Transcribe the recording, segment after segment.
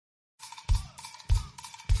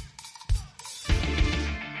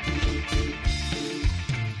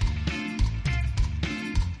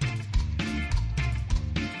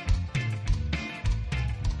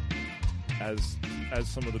as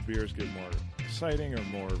some of the beers get more exciting or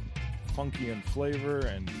more funky in flavor,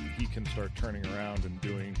 and he can start turning around and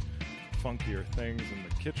doing funkier things in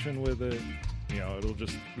the kitchen with it,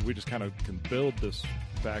 we just kind of can build this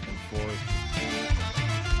back and forth.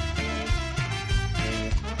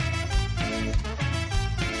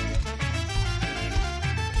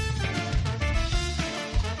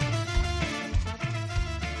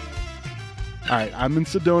 All right, I'm in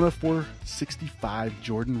Sedona, 465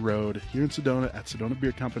 Jordan Road, here in Sedona at Sedona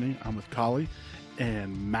Beer Company. I'm with Collie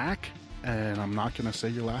and Mac, and I'm not going to say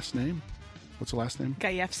your last name. What's the last name?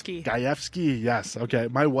 Gajewski. Gajewski, yes. Okay,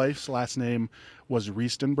 my wife's last name was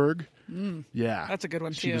Riestenberg. Yeah. That's a good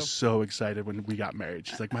one, She too. was so excited when we got married.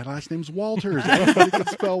 She's like, my last name's Walters. Everybody can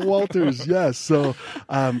spell Walters. Yes. So,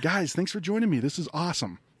 guys, thanks for joining me. This is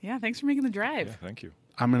awesome. Yeah, thanks for making the drive. Yeah, thank you.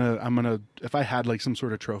 I'm gonna. If I had like some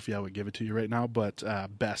sort of trophy, I would give it to you right now. But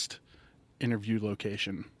best interview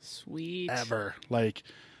location Sweet. ever. Like,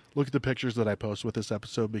 look at the pictures that I post with this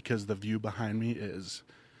episode, because the view behind me it's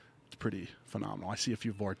pretty phenomenal. I see a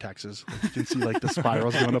few vortexes. You can see like the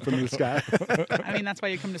spirals going up into the sky. I mean, that's why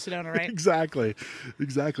you come to Sedona, right?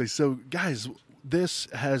 Exactly. So, guys, this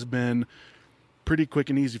has been pretty quick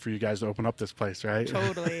and easy for you guys to open up this place, right?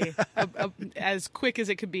 Totally. As quick as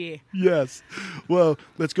it could be. Yes. Well,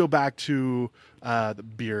 let's go back to the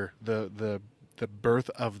beer, the birth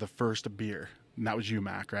of the first beer. And that was you,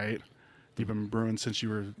 Mac, right? You've been brewing since you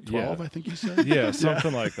were 12, Yeah. I think you said? Yeah,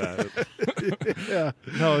 something like that. Yeah.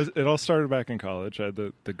 No, it all started back in college. I had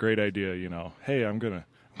the great idea, hey, I'm gonna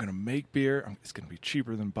make beer. It's gonna be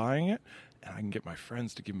cheaper than buying it, and I can get my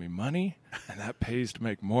friends to give me money, and that pays to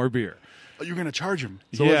make more beer. Oh, you're going to charge him.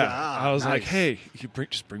 I was like, nice. hey,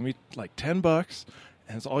 just bring me like $10,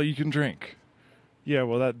 and it's all you can drink. Yeah,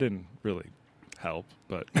 well, that didn't really help,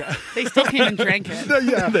 but They still came and drank it.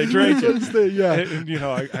 Yeah. they drank it. Yeah. And,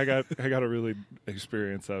 I got to really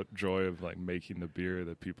experience that joy of like making the beer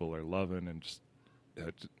that people are loving, and just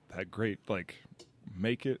that great, like,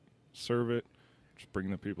 make it, serve it, just bring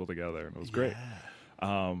the people together, and it was great.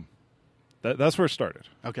 That's where it started.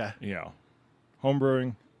 Okay. Home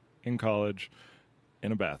brewing in college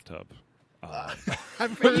in a bathtub. I've But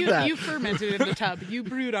heard that. you fermented in the tub. You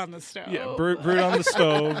brewed on the stove. Yeah, brewed on the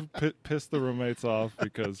stove, pissed the roommates off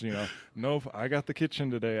because, nope, I got the kitchen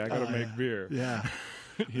today. I got to make beer. Yeah.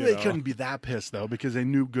 You They know? couldn't be that pissed, though, because they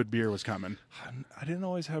knew good beer was coming. I didn't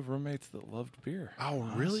always have roommates that loved beer. Oh,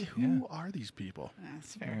 really? Who are these people?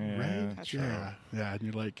 That's fair. Yeah, Right? That's Yeah. Yeah. And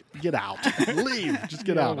you're like, get out. Leave. Just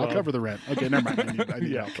get out. I'll well. cover the rent. Okay, never mind. I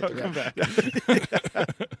need Yeah, help with the come rent.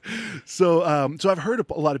 back. So I've heard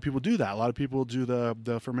a lot of people do that. A lot of people do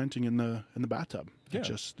the fermenting in the bathtub. It Yeah.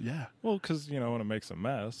 just, yeah. Well, because, when it makes a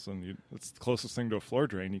mess, and it's the closest thing to a floor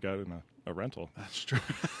drain you got in a rental. That's true.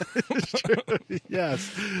 It's true.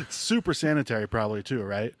 Yes. Super sanitary probably too,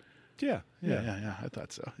 right? Yeah. Yeah. I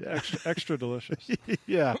thought so. Yeah. Extra delicious.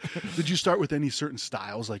 Yeah. Did you start with any certain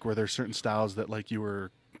styles? Like, were there certain styles that like you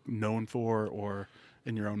were known for, or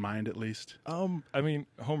in your own mind at least? I mean,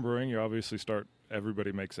 home brewing, you obviously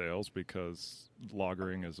everybody makes ales because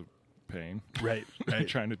lagering is a pain. Right.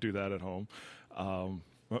 Trying to do that at home.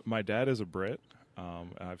 My dad is a Brit.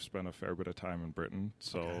 I've spent a fair bit of time in Britain,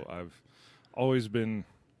 so Okay. I've always been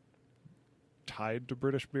tied to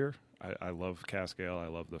British beer. I love cask ale. I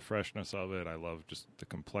love the freshness of it. I love just the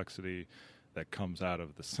complexity that comes out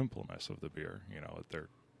of the simpleness of the beer. They're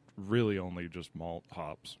really only just malt,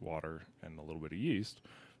 hops, water, and a little bit of yeast,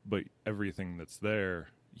 but everything that's there,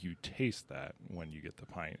 you taste that when you get the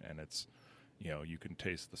pint, and it's, you can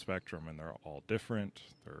taste the spectrum, and they're all different.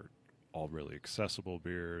 They're all really accessible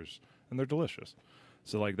beers, and they're delicious.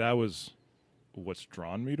 So, like, that was what's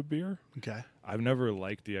drawn me to beer. Okay. I've never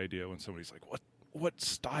liked the idea when somebody's like, what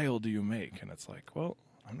style do you make? And it's like, well,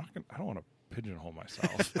 I don't want to pigeonhole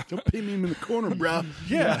myself. Don't pay me in the corner, bro.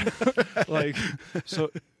 Yeah. Like, so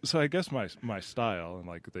I guess my style, and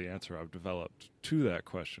like the answer I've developed to that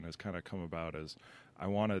question has kind of come about as I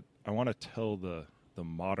want to tell the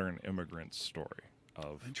modern immigrant story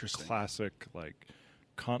of Interesting. classic, like,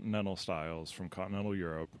 continental styles from continental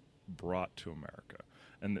Europe brought to America.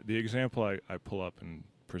 And the example I pull up and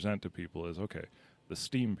present to people is, okay, the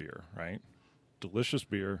steam beer, right? Delicious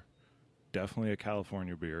beer, definitely a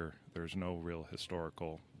California beer. There's no real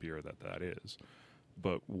historical beer that is.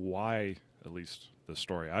 But why, at least the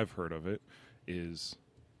story I've heard of it, is,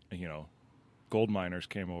 gold miners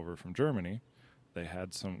came over from Germany. They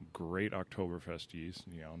had some great Oktoberfest yeast,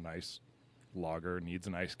 nice lager, needs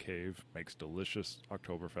an ice cave, makes delicious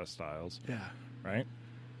Oktoberfest styles, Yeah. right?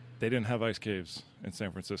 They didn't have ice caves in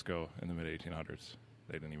San Francisco in the mid-1800s.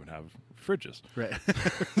 they didn't even have fridges. Right.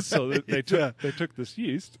 So they Yeah. took this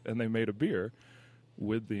yeast and they made a beer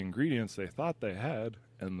with the ingredients they thought they had,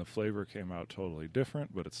 and the flavor came out totally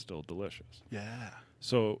different, but it's still delicious. Yeah.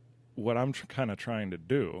 So what I'm kind of trying to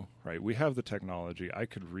do, right? We have the technology. I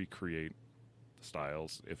could recreate the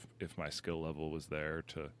styles if my skill level was there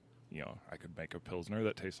to, I could make a Pilsner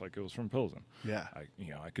that tastes like it was from Pilsen. Yeah.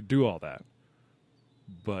 I could do all that.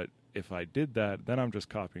 But if I did that, then I'm just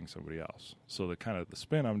copying somebody else. So the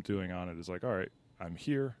spin I'm doing on it is like, all right, I'm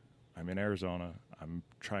here, I'm in Arizona, I'm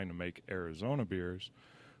trying to make Arizona beers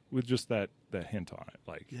with just that hint on it.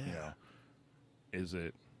 Like, Yeah. is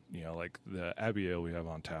it, like the Abbey Ale we have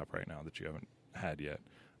on tap right now that you haven't had yet.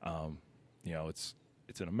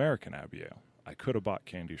 It's an American Abbey Ale. I could have bought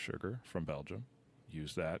candy sugar from Belgium,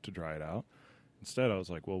 used that to dry it out. Instead, I was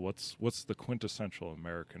like, well, what's the quintessential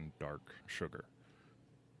American dark sugar?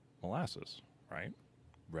 Molasses, right?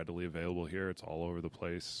 Readily available here. It's all over the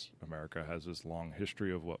place. America has this long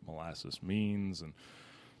history of what molasses means and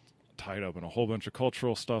tied up in a whole bunch of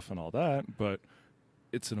cultural stuff and all that, but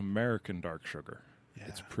it's an American dark sugar. Yeah.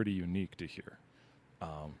 It's pretty unique to here.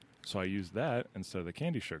 So I use that instead of the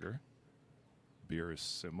candy sugar. Beer is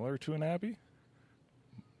similar to an Abbey,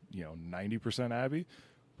 90% Abbey,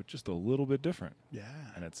 but just a little bit different. Yeah.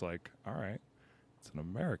 And it's like, all right, it's an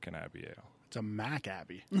American Abbey Ale. It's a Mac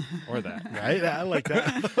Abbey. Or that. Right? I like that.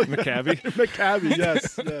 McAbby. McAbby,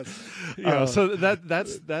 yes. So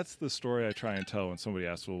that's the story I try and tell when somebody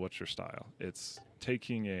asks, well, what's your style? It's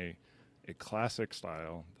taking a classic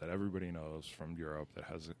style that everybody knows from Europe that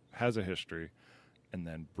has a history, and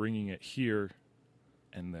then bringing it here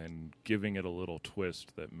and then giving it a little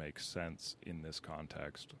twist that makes sense in this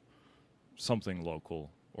context. Something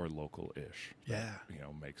local or local-ish. Yeah.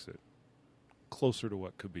 That, makes it closer to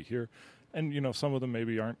what could be here. And, some of them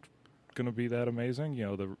maybe aren't going to be that amazing.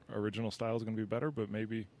 The original style is going to be better, but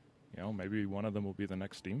maybe one of them will be the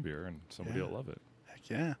next steam beer and somebody will love it. Heck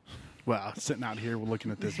yeah. Well, sitting out here, we're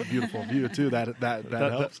looking at this beautiful view too. That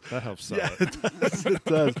helps. That helps sell Yeah, it. it does. It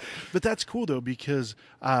does. But that's cool though, because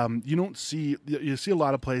you see a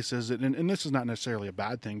lot of places, and this is not necessarily a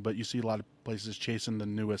bad thing, but you see a lot of places chasing the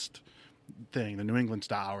newest thing, the New England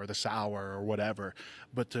style or the sour or whatever.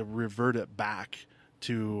 But to revert it back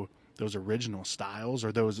to those original styles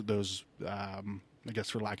or those I guess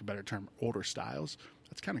for lack of a better term, older styles,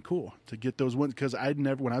 that's kind of cool to get those ones. Because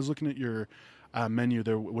when I was looking at your menu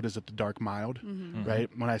there, what is it, the dark mild, right?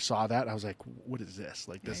 When I saw that, I was like, what is this?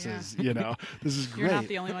 Like, this is, this is great. You're not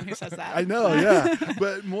the only one who says that. I know, yeah.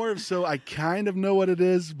 But more of so I kind of know what it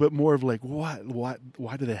is, but more of like, why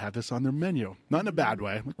do they have this on their menu? Not in a bad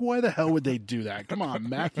way. Like, why the hell would they do that? Come on,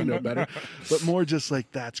 Mac, you know better. But more just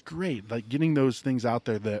like, that's great. Like getting those things out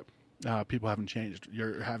there that people haven't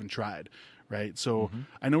tried, right? So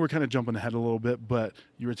I know we're kind of jumping ahead a little bit, but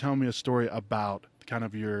you were telling me a story about kind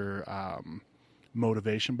of your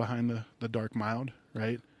motivation behind the dark mild,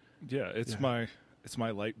 right? Yeah, it's my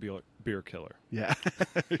light beer killer. Yeah.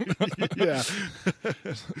 Yeah.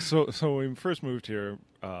 So when we first moved here,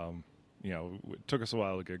 it took us a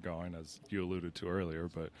while to get going, as you alluded to earlier.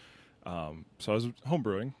 But so I was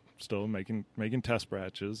homebrewing, still making test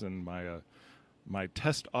batches, and my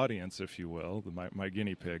test audience, if you will, my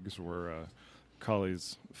guinea pigs were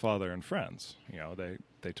Colley's father and friends.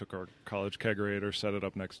 They took our college kegerator, set it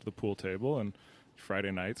up next to the pool table, and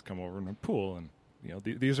Friday nights come over in the pool. And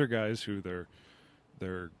these are guys who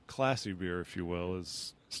their classy beer, if you will,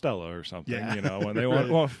 is Stella or something. Yeah. When they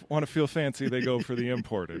want to feel fancy, they go for the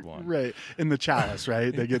imported one. Right. In the chalice,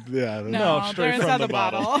 right? They get No, straight they're from inside the the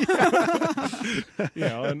bottle.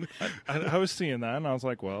 And I was seeing that, and I was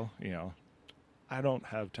like, well, I don't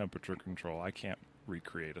have temperature control. I can't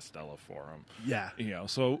recreate a Stella for them. Yeah.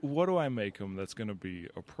 So what do I make them that's going to be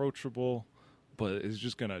approachable, but is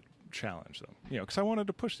just going to challenge them? Because I wanted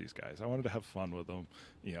to push these guys. I wanted to have fun with them.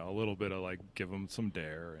 A little bit of like give them some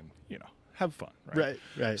dare and have fun. Right.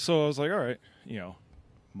 So I was like, all right,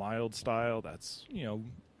 mild style. That's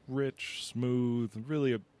rich, smooth,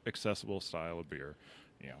 really accessible style of beer.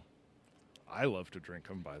 I love to drink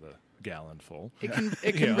them by the gallon full.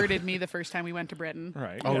 It converted me the first time we went to Britain.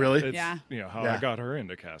 Right. Oh, really? It's, Yeah. How Yeah. I got her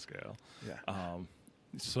into cask ale. Yeah.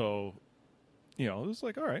 So, it was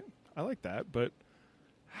like, all right, I like that, but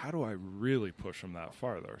how do I really push them that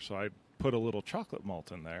farther? So I put a little chocolate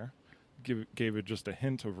malt in there, gave it just a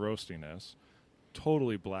hint of roastiness,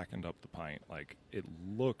 totally blackened up the pint. Like, it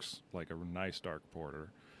looks like a nice dark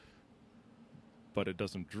porter, but it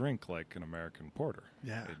doesn't drink like an American porter.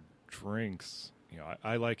 Yeah. It drinks,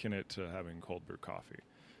 I liken it to having cold brew coffee,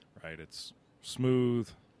 right? It's smooth,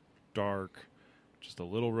 dark, just a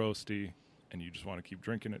little roasty, and you just want to keep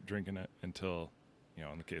drinking it until,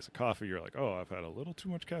 in the case of coffee, you're like, oh, I've had a little too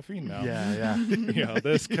much caffeine now. Yeah.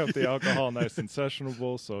 This kept the alcohol nice and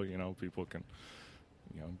sessionable, so people can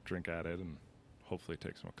drink at it, and hopefully it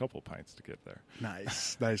takes them a couple pints to get there.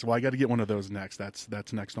 Nice. Well, I got to get one of those next. That's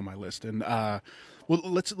next on my list. And well,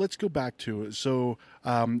 let's go back to it. So,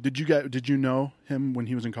 did you know him when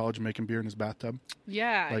he was in college making beer in his bathtub?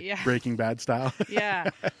 Yeah, Like yeah. Breaking Bad style. Yeah.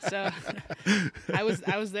 So I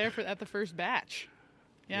was there at the first batch.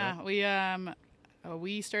 Yeah.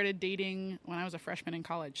 We started dating when I was a freshman in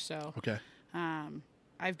college. So Okay.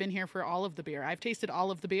 I've been here for all of the beer. I've tasted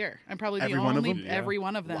all of the beer. I'm probably the Every one of only them? every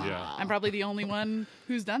one of them. Wow. I'm probably the only one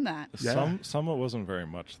who's done that. Yeah. Some it wasn't very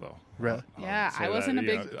much though. Really? Yeah, say I wasn't that,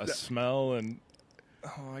 a big- a smell and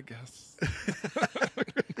I guess.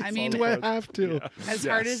 I mean, Do I have to? as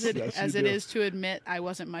hard Yes, as yes, you it do. is to admit, I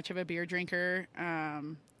wasn't much of a beer drinker.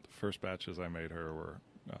 The first batches I made her were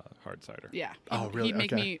hard cider. Yeah. Oh, really? He'd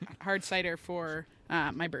make Okay. me hard cider for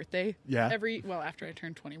my birthday. Yeah. After I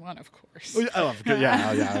turned 21, of course. Oh,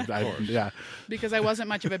 yeah. Yeah. Because I wasn't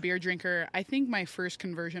much of a beer drinker. I think my first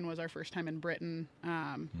conversion was our first time in Britain.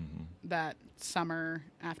 That summer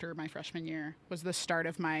after my freshman year was the start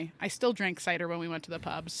of I still drank cider when we went to the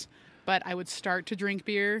pubs, but I would start to drink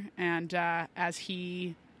beer. And as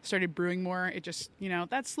he started brewing more, it just,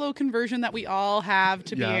 that slow conversion that we all have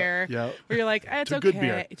to Yeah, beer. yeah. Where you're like, it's To okay. good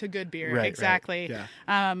beer. To good beer. Right, exactly.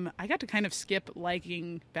 right, I got to kind of skip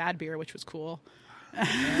liking bad beer, which was cool.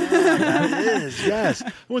 That is, yes.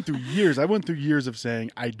 I went through years of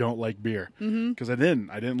saying I don't like beer because I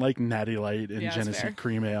didn't like Natty Light and Yeah, that's Genesee fair.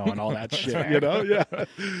 Cream Ale and all that shit. fair. Yeah.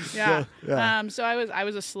 Yeah. yeah. So I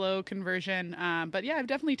was a slow conversion. But yeah, I've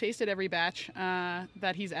definitely tasted every batch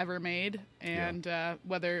that he's ever made, and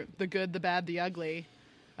whether the good, the bad, the ugly.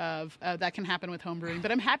 That can happen with homebrewing,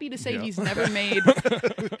 but I'm happy to say he's never made.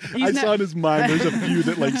 I saw in his mind. There's a few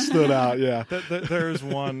that stood out. Yeah. There's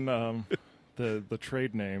one. The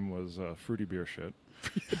trade name was Fruity Beer Shit.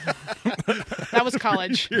 That was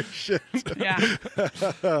college. Shit. Yeah,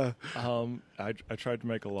 I tried to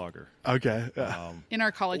make a lager Okay. in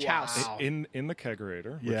our college house. in the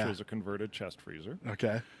kegerator, which Yeah. was a converted chest freezer,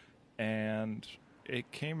 Okay. and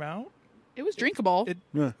it came out. It was drinkable.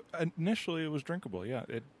 Yeah. Initially, it was drinkable. Yeah,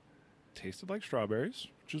 it tasted like strawberries,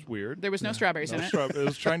 which is weird. There was no strawberries in it. It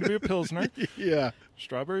was trying to be a pilsner, Yeah.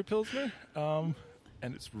 strawberry pilsner, and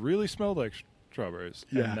it's really smelled like strawberries.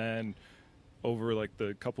 Yeah. And then over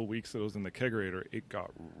the couple weeks that it was in the kegerator, it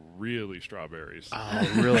got really strawberries.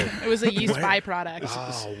 Oh, really? It was a yeast byproduct.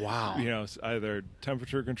 Oh, wow. It's either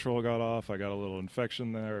temperature control got off, I got a little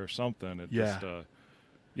infection there, or something. It Yeah. just,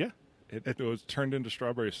 it was turned into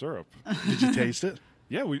strawberry syrup. Did you taste it?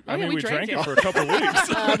 Yeah, we we drank drank it it. for a couple weeks.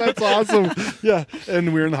 Oh, that's awesome. Yeah.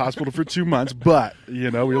 And we were in the hospital for 2 months, but, we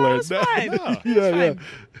learned was fine. Yeah. It was Yeah. fine.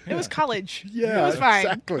 It was college. Yeah, It was fine.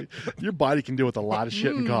 exactly. Your body can deal with a lot of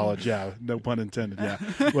shit in college. Yeah, no pun intended. Yeah,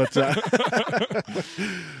 but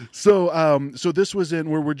so this was in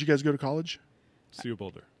where'd you guys go to college? See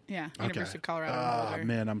Boulder. Yeah, University of Colorado. in Oh Boulder.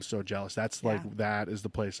 man, I'm so jealous. That's Yeah. that is the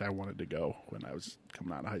place I wanted to go when I was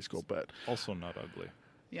coming out of high school. But Also not ugly.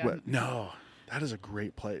 Yeah, no, that is a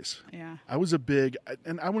great place. yeah. I was a big,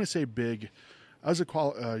 and I want to say big. I was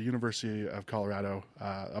a University of Colorado,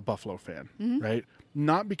 a Buffalo fan, right?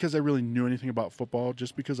 Not because I really knew anything about football,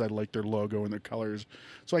 just because I liked their logo and their colors.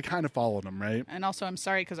 So I kind of followed them, right? And also, I'm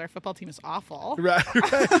sorry because our football team is awful. Right.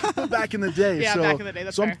 Well, back in the day. Yeah, so, back in the day,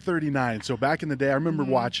 that's so I'm fair. 39. So back in the day, I remember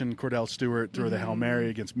watching Cordell Stewart throw the Hail Mary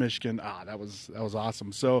against Michigan. That was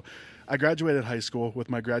awesome. So I graduated high school with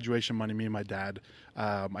my graduation money. Me and my dad.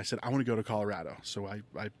 I said I want to go to Colorado. So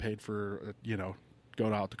I paid for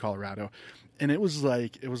going out to Colorado. And it was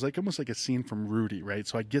almost like a scene from Rudy, right?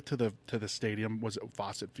 So I get to the stadium. Was it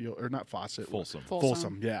Fawcett Field or not Fawcett? Folsom.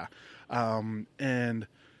 Folsom. Yeah. And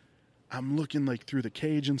I'm looking through the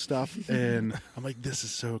cage and stuff, and I'm like, this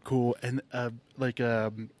is so cool. And a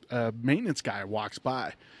maintenance guy walks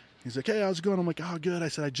by. He's like, hey, how's it going? I'm like, oh, good. I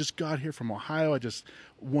said, I just got here from Ohio. I just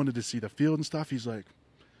wanted to see the field and stuff. He's like,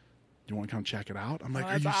 you want to come check it out? I'm like,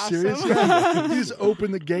 are you that's serious? awesome. Yeah. He just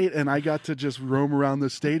opened the gate, and I got to just roam around the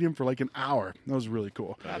stadium for an hour. That was really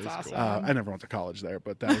cool. That's awesome. I never went to college there,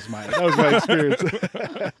 but that was my experience.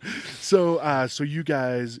 So you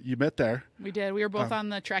guys, you met there. We did. We were both on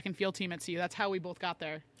the track and field team at CU. That's how we both got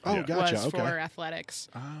there. Oh, Yeah. gotcha. Was Okay. for athletics.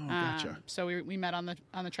 Oh, gotcha. So we met on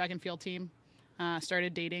the track and field team.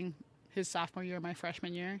 Started dating his sophomore year, my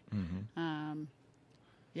freshman year.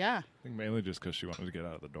 Yeah, I think mainly just because she wanted to get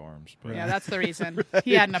out of the dorms. But yeah, that's the reason.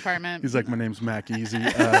 He had an apartment. He's like, my name's Mac Easy.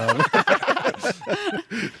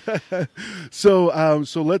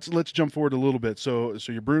 So let's jump forward a little bit. So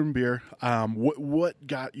you're brewing beer. What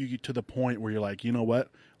got you to the point where you're like, you know what?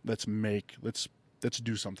 Let's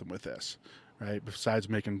do something with this, right? Besides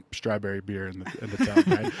making strawberry beer in the tub,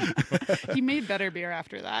 right? He made better beer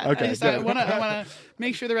after that. Okay, I want to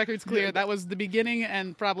make sure the record's clear. That was the beginning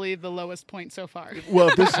and probably the lowest point so far.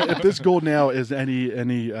 Well, if this goal now is any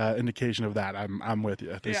indication of that, I'm with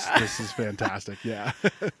you. This is fantastic. Yeah.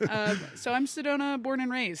 So I'm Sedona born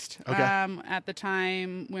and raised. Okay. At the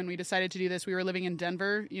time when we decided to do this, we were living in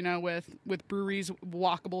Denver, with breweries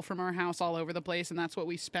walkable from our house all over the place, and that's what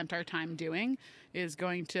we spent our time doing, is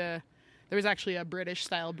going to. There was actually a British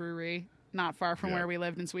style brewery not far from where we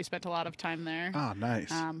lived, and so we spent a lot of time there. Oh, nice.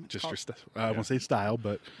 Just called, I won't say style,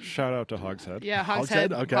 but Shout out to Hogshead. yeah,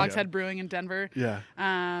 Hogshead. Okay. Hogshead Brewing in Denver. yeah.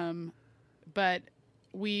 But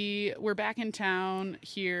we were back in town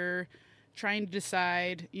here trying to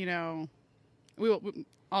decide, I'll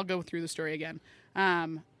go through the story again.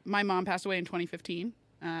 My mom passed away in 2015.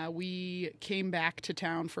 We came back to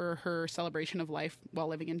town for her celebration of life while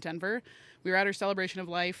living in Denver. We were at her celebration of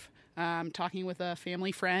life, talking with a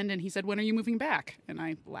family friend, and he said, "When are you moving back?" And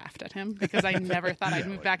I laughed at him because I never thought I'd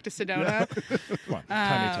move back to Sedona. Come on,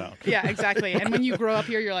 tiny town. Yeah, exactly. And when you grow up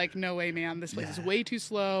here, you're like, no way, man. This place is way too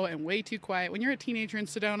slow and way too quiet. When you're a teenager in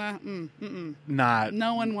Sedona,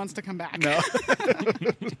 no one wants to come back. No.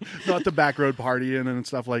 Not the back road partying and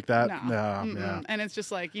stuff like that. No. Yeah. And it's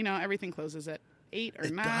just like, everything closes at 8 or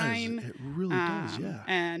It 9. does. It really does. Yeah.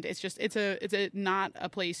 And it's just it's a not a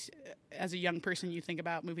place as a young person you think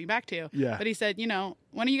about moving back to. Yeah. But he said,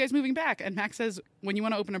 when are you guys moving back? And Max says, when you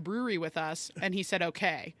want to open a brewery with us. And he said,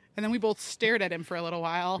 okay. And then we both stared at him for a little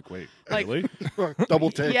while. Wait, Like- really?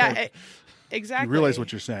 Double take. Yeah, exactly. You realize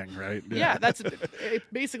what you're saying, right? Yeah, that's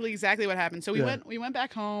basically exactly what happened. So Yeah. we went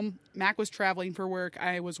back home. Mac was traveling for work.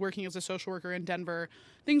 I was working as a social worker in Denver.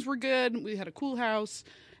 Things were good. We had a cool house.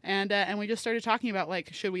 And we just started talking about,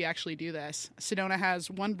 should we actually do this? Sedona has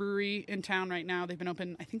one brewery in town right now. They've been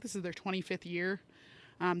open, I think this is their 25th year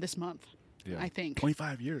this month, Yeah. I think.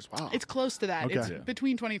 25 years. Wow. It's close to that. Okay. It's Yeah.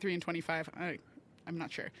 between 23 and 25. I'm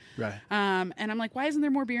not sure. Right. And I'm like, why isn't there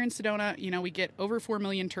more beer in Sedona? We get over 4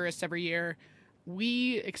 million tourists every year.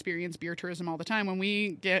 We experience beer tourism all the time. When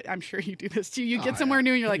we get, I'm sure you do this too, you get somewhere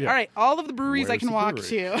new and you're like, all right, all of the breweries I Where's can the walk brewery?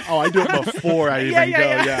 to. Oh, I do it before I even go.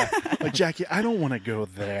 yeah. Yeah. Like, Jackie, I don't want to go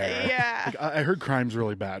there. Yeah. Like, I heard crime's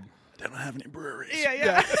really bad. They don't have any breweries.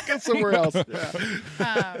 Yeah. Go somewhere else.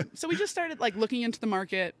 Yeah. So we just started looking into the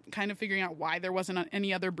market, kind of figuring out why there wasn't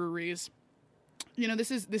any other breweries.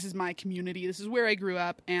 This is my community. This is where I grew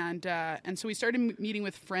up, and so we started meeting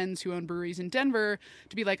with friends who own breweries in Denver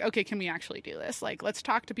to be like, okay, can we actually do this? Let's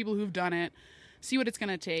talk to people who've done it, see what it's going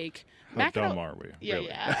to take. How dumb are we? Yeah, really?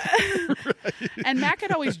 yeah. And Mac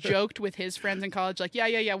had always joked with his friends in college,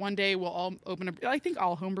 yeah. One day we'll all open a. I think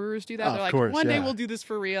all home brewers do that. Oh, They're of like, course, one day yeah. we'll do this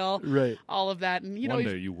for real. Right. All of that, and One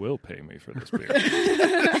day you will pay me for this beer.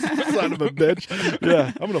 Son of a bitch.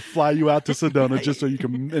 Yeah. I'm going to fly you out to Sedona just so you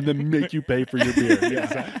can, and then make you pay for your beer. Yeah.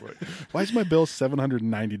 Exactly. Why is my bill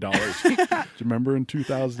 $790? Do you remember in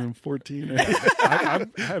 2014? I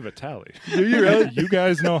have a tally. Do you really? You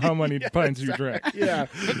guys know how many pints you drank. Yeah.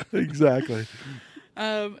 Exactly.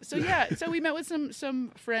 So we met with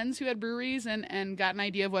some friends who had breweries and got an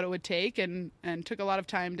idea of what it would take and took a lot of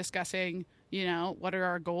time discussing, what are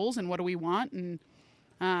our goals and what do we want, and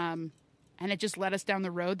it just led us down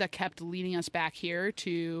the road that kept leading us back here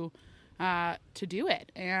to do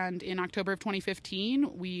it. And in October of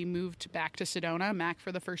 2015, we moved back to Sedona. Mac,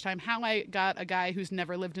 for the first time. How I got a guy who's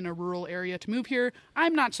never lived in a rural area to move here,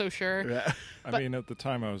 I'm not so sure. Yeah. I mean, at the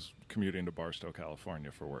time I was commuting to Barstow,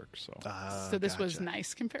 California for work. So So this was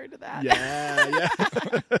nice compared to that. Yeah.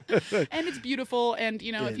 And it's beautiful. And,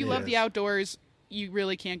 if you love the is. outdoors, you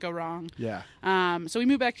really can't go wrong. Yeah. So we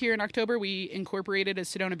moved back here in October. We incorporated as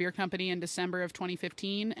Sedona Beer Company in December of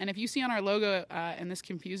 2015. And if you see on our logo, and this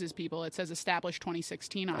confuses people, it says established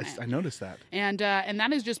 2016 on it. I noticed that. And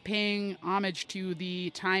that is just paying homage to the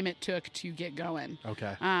time it took to get going.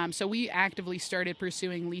 Okay. So we actively started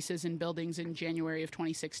pursuing leases and buildings in January of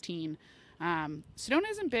 2016. Sedona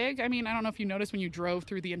isn't big. I mean, I don't know if you noticed when you drove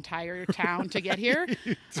through the entire town to get here.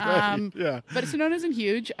 Yeah. But Sedona isn't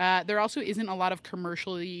huge. There also isn't a lot of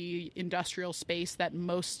commercially industrial space that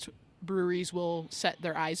most breweries will set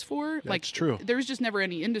their eyes for. That's true. There's just never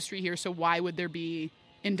any industry here, so why would there be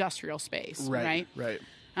industrial space, right? Right.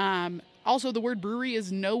 Also, the word brewery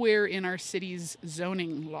is nowhere in our city's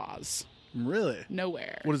zoning laws. Really?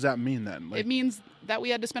 Nowhere. What does that mean then? It means that we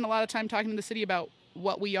had to spend a lot of time talking to the city about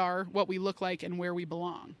what we are, what we look like, and where we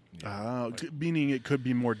belong. Meaning it could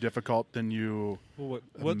be more difficult than you. Well,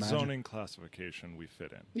 what imagine. zoning classification we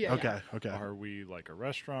fit in? Yeah. Okay. Are we like a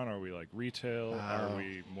restaurant? Are we like retail? Are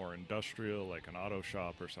we more industrial, like an auto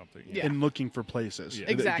shop or something? Yeah. And looking for places. Yeah.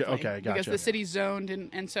 Exactly. Okay, gotcha. Because the city's zoned,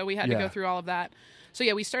 and so we had to Yeah. go through all of that. So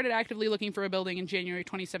yeah, we started actively looking for a building in January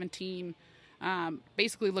 2017.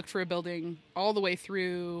 Basically looked for a building all the way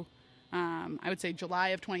through, I would say July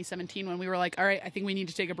of 2017, when we were like, all right, I think we need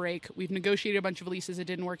to take a break. We've negotiated a bunch of leases. It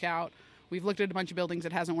didn't work out. We've looked at a bunch of buildings.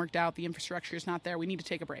 It hasn't worked out. The infrastructure is not there. We need to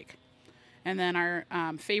take a break. And then our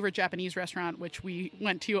favorite Japanese restaurant, which we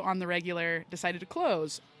went to on the regular, decided to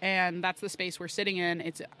close. And that's the space we're sitting in.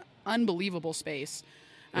 It's an unbelievable space.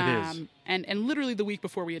 It is. And literally the week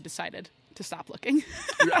before we had decided to stop looking.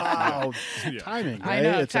 Oh, timing. I Right?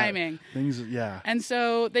 know, It's timing. things. Yeah. And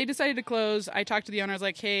so they decided to close. I talked to the owner. I was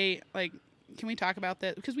like, hey, like, can we talk about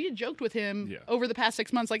that? Because we had joked with him Yeah. over the past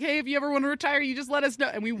 6 months, like, hey, if you ever want to retire, you just let us know.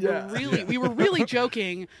 And we Yeah. we were really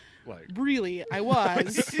joking. Like, Really, I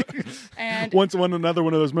was. And Another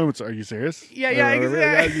one of those moments. Are you serious? Yeah,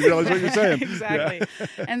 exactly. You realize what you're saying. exactly.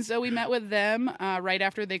 And so we met with them right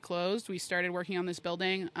after they closed. We started working on this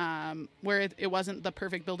building where it wasn't the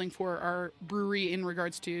perfect building for our brewery in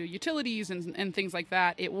regards to utilities and things like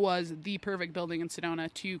that. It was the perfect building in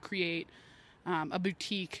Sedona to create a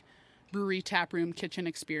boutique brewery tap room kitchen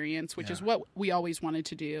experience, which is what we always wanted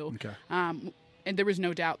to do. Okay. And there was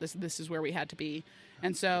no doubt this is where we had to be.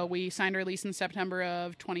 And so we signed our lease in September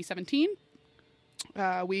of 2017.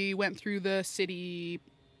 We went through the city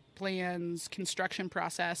plans construction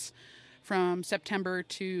process from September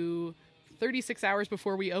to 36 hours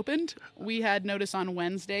before we opened. We had notice on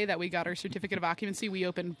Wednesday that we got our certificate of occupancy. We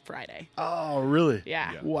opened Friday. Oh, really?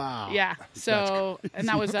 Yeah. Wow. Yeah. So, and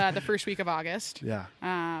that was the first week of August. Yeah.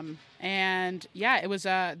 And yeah, it was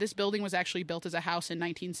this building was actually built as a house in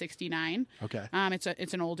 1969. Okay.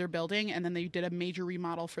 It's an older building, and then they did a major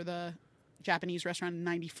remodel for the Japanese restaurant in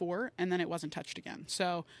 94, and then it wasn't touched again.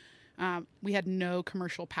 So we had no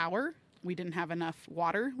commercial power. We didn't have enough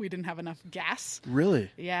water. We didn't have enough gas.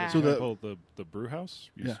 Really? Yeah. So the brew house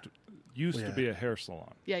Yeah. used Yeah. to be a hair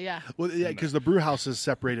salon. Yeah. Well, yeah, because the brew house is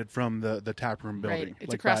separated from the tap room building. Right. It's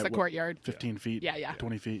like across by, the courtyard. 15 feet. Yeah.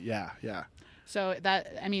 20 feet. Yeah. So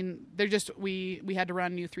that, I mean, they're just, we had to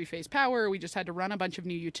run new 3-phase power. We just had to run a bunch of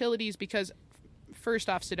new utilities because first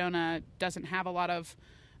off, Sedona doesn't have a lot of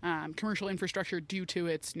commercial infrastructure due to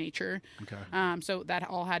its nature. Okay. So that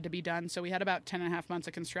all had to be done. So we had about 10 and a half months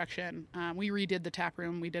of construction. We redid the tap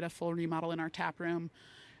room. We did a full remodel in our tap room.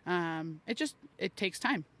 It takes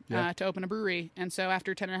time to open a brewery. And so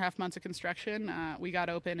after 10 and a half months of construction, we got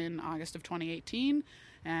open in August of 2018.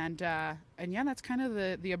 And yeah, that's kind of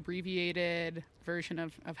the abbreviated version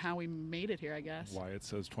of how we made it here, I guess. Why it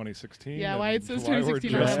says 2016. Yeah, why it says why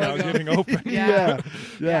 2016 we're on just the now logo. getting open. Yeah.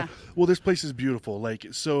 Yeah. Well, this place is beautiful. Like,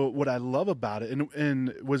 so what I love about it,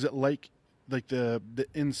 and was it like the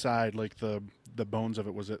inside, like the bones of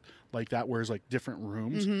it, was it like that, where it's like different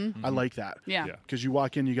rooms? I like that. Yeah. Yeah. Because you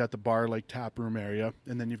walk in, you got the bar, like tap room area,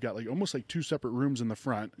 and then you've got like almost like two separate rooms in the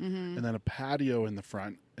front, and then a patio in the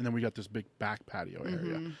front, and then we got this big back patio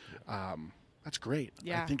area. That's great.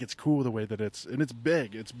 Yeah. I think it's cool the way that it's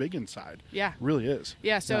big. It's big inside. Yeah. It really is.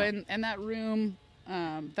 Yeah, so Yeah. in that room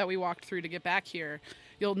that we walked through to get back here,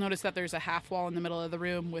 you'll notice that there's a half wall in the middle of the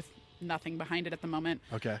room with nothing behind it at the moment.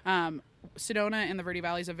 Okay. Sedona and the Verde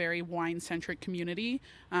Valley is a very wine-centric community,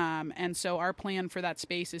 and so our plan for that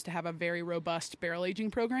space is to have a very robust barrel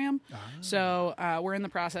aging program. So we're in the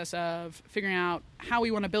process of figuring out how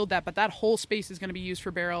we want to build that, but that whole space is going to be used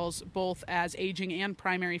for barrels, both as aging and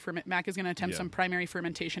primary ferment. Mac is going to attempt Yeah. some primary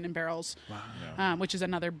fermentation in barrels, which is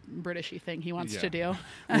another Britishy thing he wants Yeah. to do.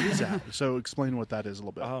 What is that? So explain what that is a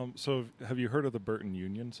little bit. So have you heard of the Burton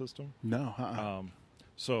Union system? No.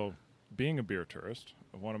 So, being a beer tourist,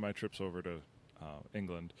 one of my trips over to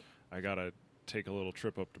England, I got to take a little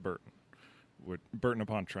trip up to Burton. Burton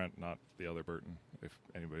upon Trent, not the other Burton, if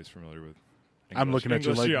anybody's familiar with I'm looking at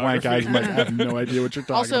you like geography. blank eyes. Like, I have no idea what you're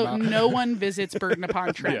talking Also, about. no one visits Burton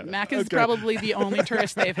upon Trent. Yeah. Mac is Okay. probably the only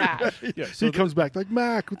tourist they've had. Yeah, so He comes back like,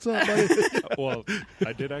 Mac, what's up, buddy? well,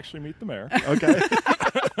 I did actually meet the mayor. Okay.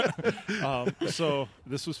 So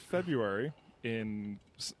this was February in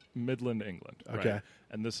Midland, England. Right? Okay.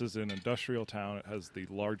 And this is an industrial town. It has the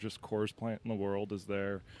largest Coors plant in the world is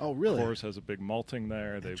there. Oh, really? Coors has a big malting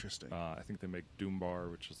there. Interesting. I think they make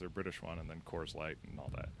Doombar, which is their British one, and then Coors Light and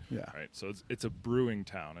all that. Yeah. Right. So it's a brewing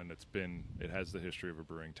town, and it has the history of a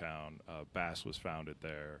brewing town. Bass was founded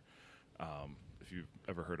there. If you've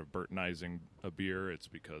ever heard of Burtonizing a beer, it's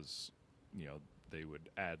because they would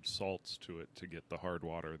add salts to it to get the hard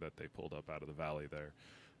water that they pulled up out of the valley there.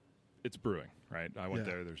 it's brewing, right? I went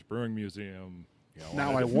Yeah. there. There's a brewing museum. You know,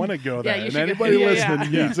 Now I want to go there, you and should go. anybody Yeah,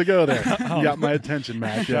 listening yeah. needs to go there. You got my attention,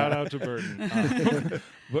 Matt. Shout Yeah. out to Burton.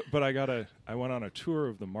 But I went on a tour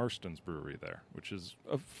of the Marston's brewery there, which is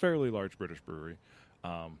a fairly large British brewery.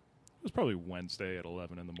 It was probably Wednesday at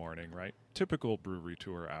 11 in the morning, right? Typical brewery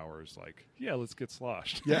tour hours, like, yeah, let's get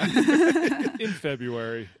sloshed. Yeah. In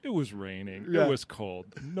February, it was raining. Yeah. It was cold.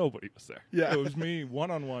 Nobody was there. Yeah. It was me,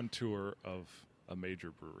 one-on-one tour of a major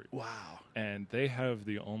brewery. Wow. And they have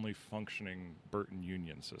the only functioning Burton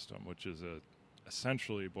Union system, which is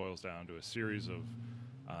essentially boils down to a series of,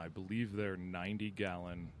 I believe they're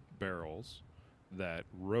 90-gallon barrels that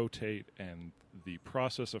rotate, and the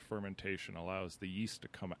process of fermentation allows the yeast to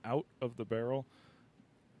come out of the barrel,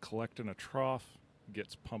 collect in a trough,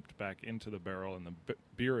 gets pumped back into the barrel, and the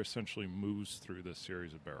beer essentially moves through this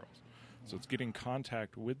series of barrels. So it's getting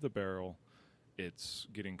contact with the barrel, it's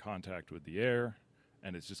getting contact with the air,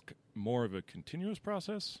 and it's just more of a continuous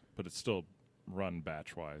process, but it's still run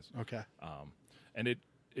batch-wise. Okay. And it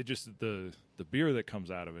just, the beer that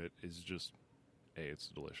comes out of it is just, it's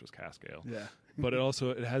a delicious cask ale. Yeah. But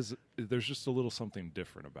there's just a little something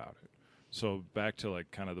different about it. So back to like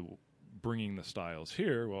kind of bringing the styles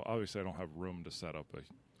here, well, obviously I don't have room to set up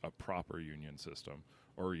a proper union system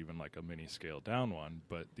or even like a mini scale down one,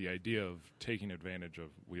 but the idea of taking advantage of,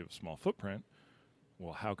 we have a small footprint,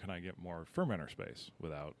 well, how can I get more fermenter space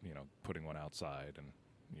without, putting one outside, and,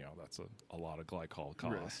 that's a lot of glycol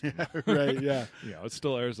cost. Right, yeah. It's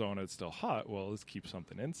still Arizona, it's still hot. Well, let's keep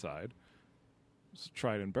something inside. Let's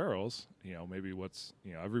try it in barrels. Maybe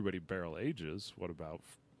everybody barrel ages. What about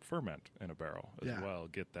ferment in a barrel as well?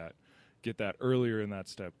 Get that earlier in that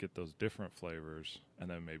step, get those different flavors, and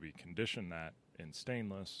then maybe condition that in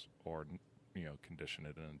stainless, or, condition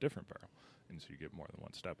it in a different barrel. And so you get more than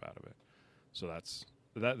one step out of it. So that's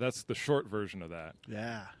the short version of that.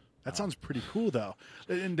 Yeah. That sounds pretty cool, though.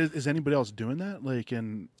 And is anybody else doing that, like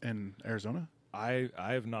in Arizona? I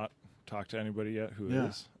have not talked to anybody yet who Yeah.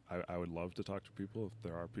 is. I would love to talk to people if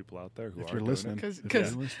there are people out there who If are you're doing listening. it.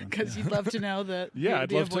 Because you'd love to know the Yeah, I'd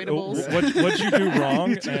the love avoidables. to. What'd you do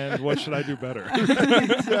wrong, and what should I do better?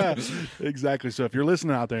 Yeah, exactly. So if you're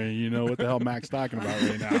listening out there and you know what the hell Mac's talking about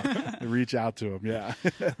right now, reach out to him. Yeah.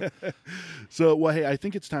 So, well, hey, I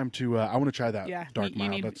think it's time to. I want to try that Yeah, dark you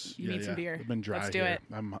mild. need- That's you need some beer. I've been dry Let's do here. it.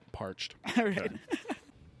 I'm parched. All right.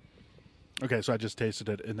 Okay, so I just tasted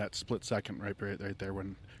it in that split second right there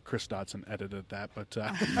when Chris Dodson edited that. But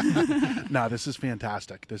no, this is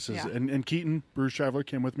fantastic. This is and Keaton, Bruce Traveler,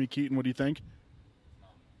 came with me. Keaton, what do you think?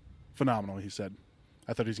 Phenomenal, he said.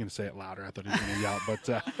 I thought he was going to say it louder. I thought he was going to yell, but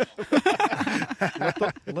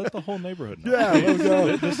Let the whole neighborhood know. yeah, let's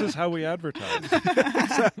go. This is how we advertise.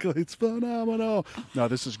 Exactly, it's phenomenal. No,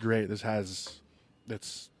 this is great. It's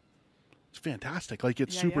fantastic. Like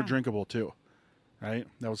it's super yeah. drinkable too. Right?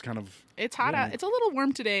 That was kind of It's hot out. It's a little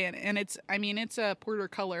warm today, and it's a porter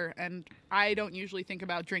color, and I don't usually think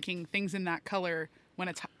about drinking things in that color when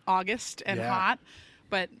it's August and Yeah. hot.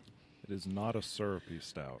 But It is not a syrupy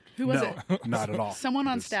stout. who was no, it? not at all. Someone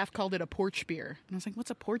on staff called it a porch beer, and I was like,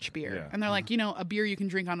 "What's a porch beer?" Yeah. And they're like, "A beer you can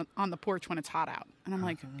drink on the porch when it's hot out." And I'm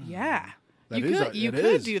like, "Yeah, That you is could it could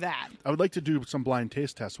is. do that." I would like to do some blind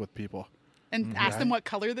taste tests with people. And ask them what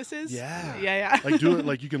color this is. Yeah. yeah. Like do it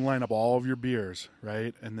like you can line up all of your beers,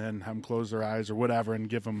 right? And then have them close their eyes or whatever and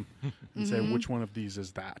give them and say which one of these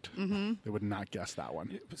is that. Mm-hmm. They would not guess that one.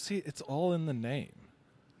 Yeah, but see, it's all in the name.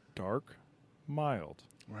 Dark, mild.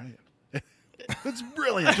 Right. That's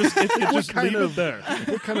brilliant. Just kind leave of- it there.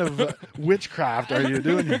 What kind of witchcraft are you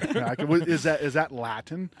doing here? Is that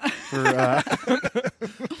Latin for?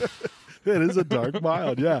 It is a dark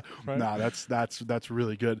mild, yeah. Right. No, that's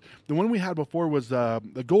really good. The one we had before was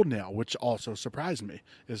the golden ale, which also surprised me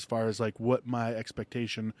as far as like what my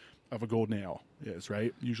expectation of a golden ale is.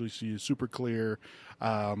 Right, usually see super clear,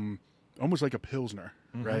 almost like a pilsner,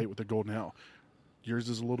 right, with the golden ale. Yours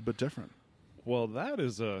is a little bit different. Well,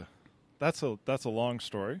 that's a long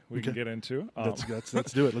story we can Okay. get into. Let's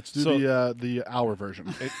do it. Let's do So- the hour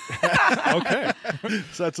version. Okay.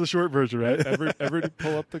 So that's the short version, right? Everybody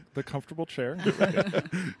pull up the comfortable chair.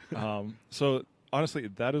 So honestly,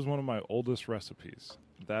 that is one of my oldest recipes.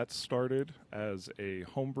 That started as a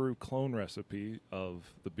homebrew clone recipe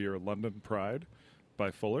of the beer London Pride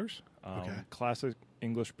by Fuller's. Okay. Classic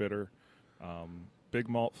English bitter, big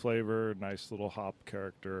malt flavor, nice little hop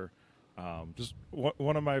character. Just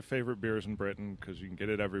one of my favorite beers in Britain because you can get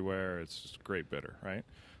it everywhere. It's just great bitter, right?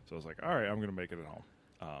 So I was like, all right, I'm going to make it at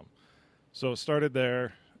home. So it started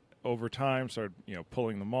there. Over time, started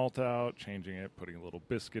pulling the malt out, changing it, putting a little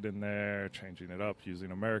biscuit in there, changing it up,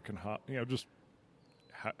 using American hop. Just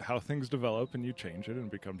how things develop and you change it and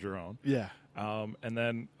it becomes your own. Yeah. And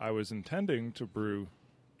then I was intending to brew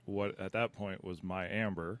what at that point was my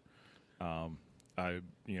amber. I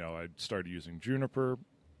started using juniper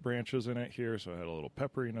branches in it here, so it had a little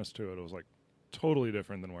pepperiness to it. It was like totally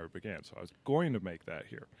different than where it began. So I was going to make that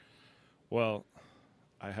here. Well,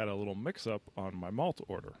 I had a little mix-up on my malt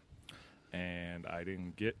order, and I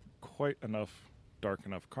didn't get quite enough dark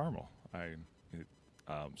enough caramel.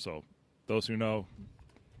 So those who know,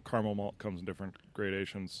 caramel malt comes in different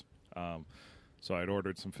gradations. So I'd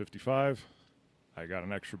ordered some 55. I got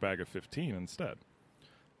an extra bag of 15 instead.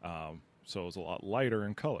 So it was a lot lighter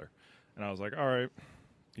in color. And I was like, all right,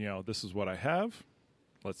 this is what I have.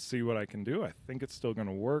 Let's see what I can do. I think it's still going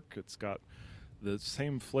to work. It's got the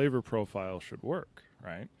same flavor profile should work,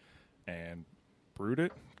 right? And brewed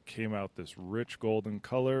it. Came out this rich golden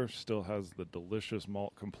color. Still has the delicious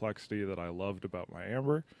malt complexity that I loved about my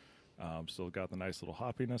amber. Still got the nice little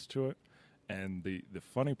hoppiness to it. And the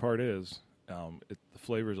funny part is the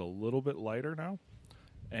flavor is a little bit lighter now.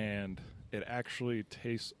 And it actually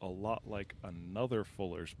tastes a lot like another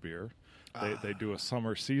Fuller's beer. They do a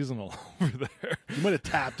summer seasonal over there. You might have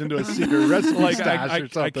tapped into a secret recipe stash or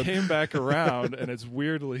something. I came back around, and it's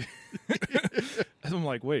weirdly... I'm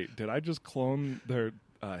like, wait, did I just clone their...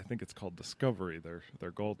 I think it's called Discovery,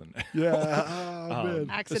 their golden. Yeah, oh, man.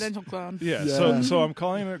 Accidental clone. Yeah, Yeah. So I'm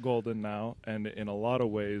calling it golden now, and in a lot of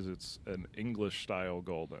ways, it's an English-style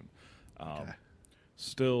golden. Okay.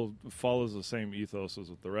 Still follows the same ethos as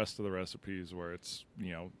the rest of the recipes, where it's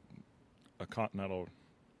a continental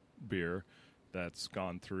beer that's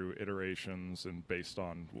gone through iterations and based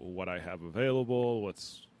on what I have available,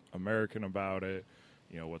 what's American about it,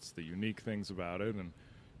 what's the unique things about it, and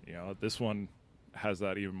this one has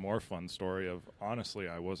that even more fun story of, honestly,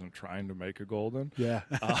 I wasn't trying to make a golden. Yeah.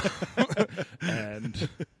 And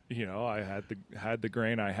I had the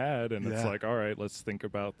grain I had, and it's Yeah. like, all right, let's think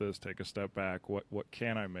about this, take a step back. What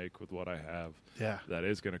can I make with what I have? Yeah. That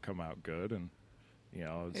is going to come out good, and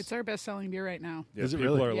It's our best-selling beer right now. yeah, Is it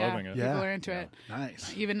people really? are Yeah, loving it. Yeah. people are into it.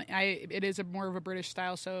 Nice. Even it is more of a British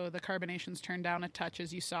style, so the carbonation's turned down a touch,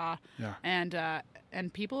 as you saw. Yeah.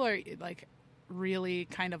 And people are like really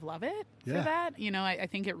kind of love it Yeah. for that. I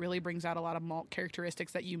think it really brings out a lot of malt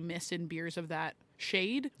characteristics that you miss in beers of that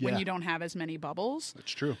shade when Yeah. you don't have as many bubbles.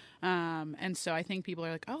 That's true. And so I think people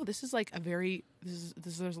are like, oh, this is like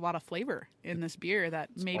there's a lot of flavor in this beer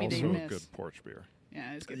that maybe they Also a miss. good porch beer.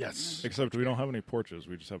 Yeah, it's good. Yes. Except we don't have any porches.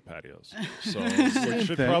 We just have patios. So we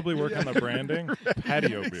should probably work on the branding.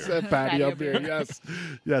 Patio beer. Patio Patio beer, beer. yes.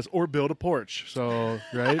 Yes, or build a porch. So,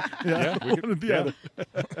 right? Yeah, we could- One or the yeah.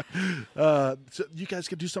 other. So you guys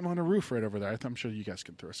could do something on a roof right over there. I'm sure you guys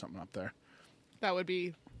could throw something up there. That would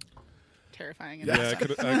be terrifying. Yeah, I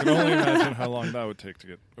could only imagine how long that would take to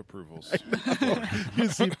get approvals. You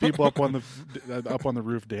see people up on the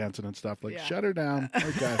roof dancing and stuff. Like, Yeah. shut her down.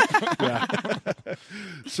 Okay. Yeah.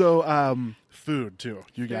 So, food too.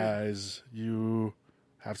 You guys, you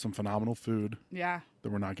have some phenomenal food Yeah,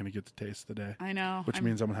 that we're not going to get to taste today. I know. Which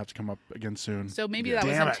means I'm going to have to come up again soon. So maybe Yeah. that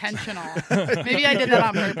was Damn it. intentional. Maybe I did that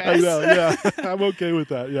on purpose. I know, yeah. I'm okay with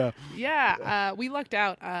that, yeah. Yeah, we lucked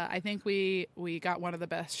out. I think we got one of the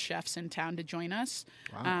best chefs in town to join us.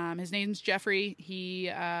 Wow. His name's Jeffrey. He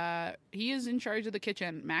is in charge of the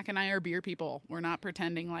kitchen. Mac and I are beer people. We're not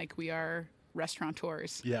pretending like we are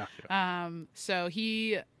restaurateurs. Yeah. So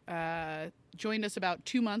he joined us about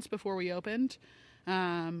 2 months before we opened.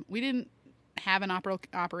 We didn't have an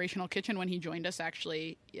operational kitchen when he joined us.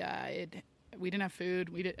 Actually, we didn't have food.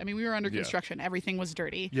 We were under Yeah. construction. Everything was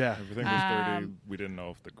dirty. Yeah. Everything was dirty. We didn't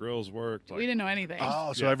know if the grills worked. We didn't know anything.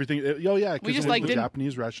 Oh, so Yeah. everything. Oh, yeah. Because We just, it was like, the didn't-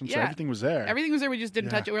 Japanese restaurant, so Yeah. everything was there. Everything was there. We just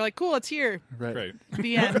didn't Yeah. touch it. We're like, cool, it's here. Right. Great.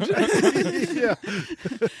 The end. Yeah.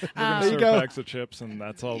 We're gonna There you serve go. bags of chips, and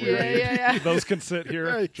that's all we Yeah, need. yeah. Those can sit here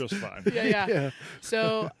Right. just fine. yeah. Yeah.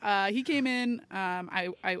 So he came in. I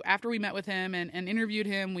after we met with him and interviewed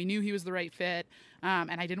him, we knew he was the right fit.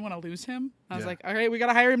 And I didn't want to lose him. I was Yeah. like, all right, we got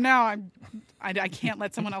to hire him now. I can't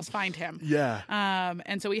let someone else find him. Yeah.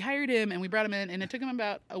 And so we hired him and we brought him in, and it took him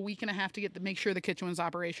about a week and a half to make sure the kitchen was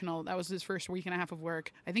operational. That was his first week and a half of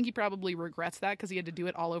work. I think he probably regrets that because he had to do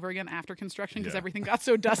it all over again after construction because Yeah. everything got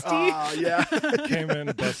so dusty. Oh, yeah. Came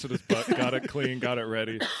in, busted his butt, got it clean, got it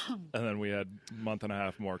ready, and then we had a month and a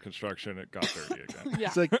half more construction. It got dirty again. Yeah.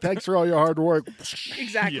 It's like, thanks for all your hard work.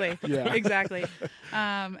 Exactly. Yeah. Exactly.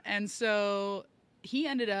 And so he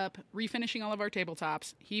ended up refinishing all of our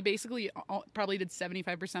tabletops. He basically probably did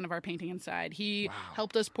 75% of our painting inside. He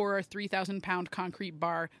helped us pour our 3,000-pound concrete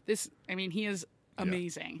bar. He is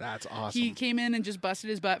amazing. That's awesome. He came in and just busted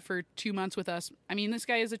his butt for 2 months with us. I mean, this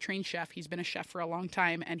guy is a trained chef. He's been a chef for a long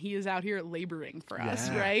time, and he is out here laboring for us,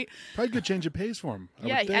 Yeah. right? Probably a good change of pace for him. I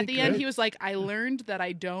Yeah, would think, at the end, right? he was like, I learned that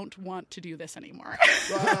I don't want to do this anymore.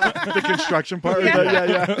 the construction part. Yeah.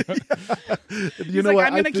 Yeah. You He's know like, what?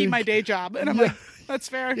 I'm I going to keep think, my day job. And I'm like, that's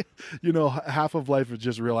fair. you know, half of life is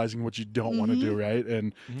just realizing what you don't want to do, right?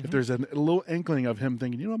 And if there's a little inkling of him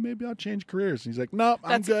thinking, you know, maybe I'll change careers, and he's like, nope,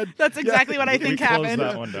 I'm good. That's exactly what I think we closed happened.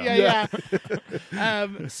 that one down.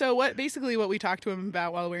 Yeah. So what we talked to him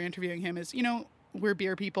about while we were interviewing him is, you know, we're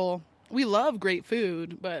beer people. We love great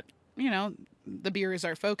food, but you know, the beer is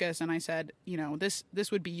our focus. And I said, you know, this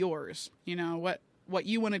would be yours. You know, what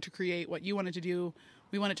you wanted to create, what you wanted to do.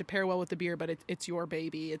 We want it to pair well with the beer, but it's your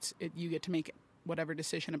baby. You get to make whatever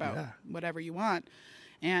decision about whatever you want.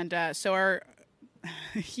 And so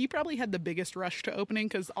he probably had the biggest rush to opening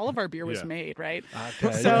because all of our beer was made, right?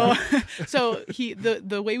 Okay, So so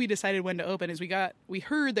the way we decided when to open is we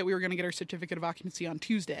heard that we were going to get our certificate of occupancy on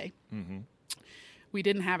Tuesday. Mm-hmm. We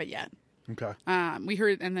didn't have it yet. Okay. We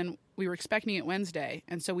heard, and then we were expecting it Wednesday,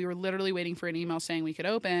 and so we were literally waiting for an email saying we could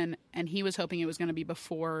open, and he was hoping it was going to be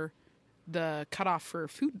before the cutoff for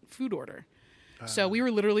food order. So we were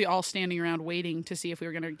literally all standing around waiting to see if we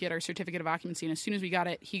were going to get our certificate of occupancy. And as soon as we got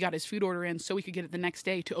it, he got his food order in so we could get it the next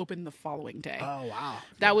day to open the following day. Oh, wow.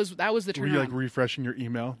 That was the Were turnaround. you like refreshing your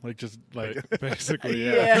email? Like just like. Basically,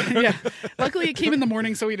 yeah. Yeah. Luckily, it came in the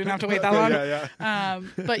morning, so we didn't have to wait that long. Yeah.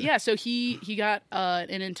 But yeah, so he got an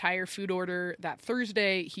entire food order that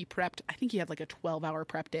Thursday. He prepped. I think he had like a 12-hour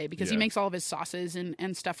prep day because he Yeah. makes all of his sauces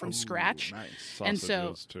and stuff from scratch. Nice. And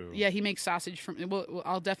so, Sausages, too. yeah, he makes sausage from. Well,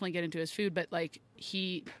 I'll definitely get into his food, but like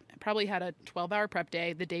he probably had a 12-hour prep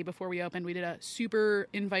day the day before we opened. We did a super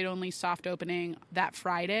invite-only soft opening that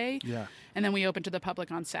Friday. Yeah. And then we opened to the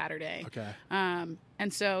public on Saturday. Okay.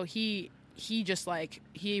 And so he just like,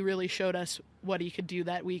 he really showed us what he could do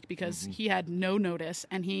that week because he had no notice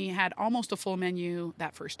and he had almost a full menu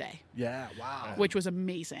that first day, Yeah. Wow. which was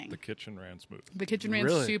amazing. The kitchen ran smooth. The kitchen ran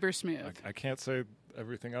Really? super smooth. I can't say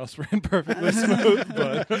everything else ran perfectly smooth,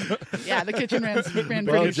 but Yeah, the kitchen ran Well,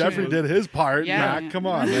 pretty Jeffrey smooth. did his part. Yeah, Mac, man. come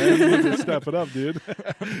on, man. You need to step it up, dude.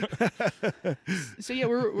 So yeah,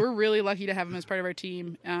 we're really lucky to have him as part of our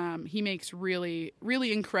team. He makes really,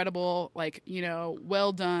 really incredible, like, you know,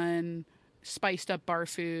 well done, spiced up bar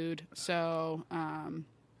food. So,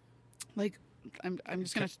 like, I'm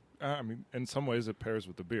just gonna. I mean, in some ways, it pairs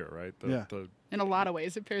with the beer, right? Yeah. In a lot of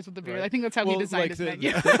ways, it pairs with the beer. Right. I think that's how he Well, designed like his the-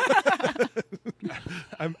 menu.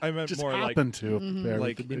 I meant Just more like happened to. Mm-hmm. pair with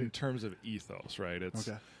like the beer. in terms of ethos, right? It's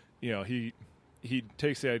Okay. you know, he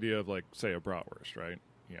takes the idea of like, say, a bratwurst, right?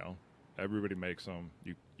 You know, everybody makes them.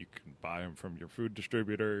 You can buy them from your food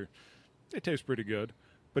distributor. They taste pretty good,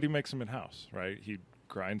 but he makes them in house, right? He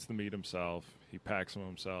grinds the meat himself. He packs them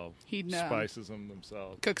himself. He spices them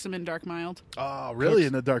himself. Cooks them in dark mild. Oh, really?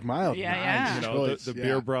 In the dark mild? Yeah, Nice yeah. You know, choice. the Yeah.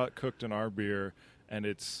 beer brought cooked in our beer, and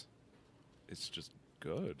it's just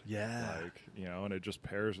good. Yeah. Like, you know, and it just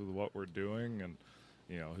pairs with what we're doing, and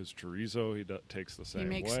you know, his chorizo takes the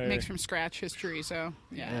same He way. makes from scratch his chorizo.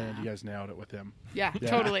 Yeah, And you guys nailed it with him. yeah, Yeah.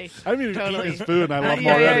 totally. I didn't even Totally. eat his food, and I love him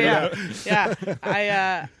yeah, already.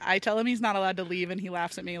 yeah. I tell him he's not allowed to leave, and he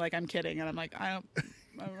laughs at me like I'm kidding, and I'm like, I'm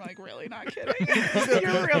like, really not kidding.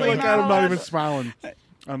 You're really Like, not I'm not allowed. even smiling. I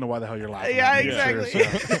don't know why the hell you're laughing. Yeah, at me.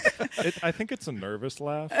 exactly. Sure, I think it's a nervous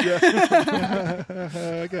laugh.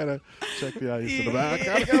 I gotta check the ice in the back.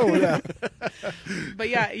 Gotta go. Yeah. But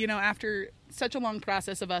yeah, you know, after such a long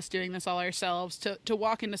process of us doing this all ourselves, to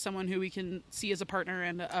walk into someone who we can see as a partner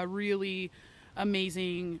and a really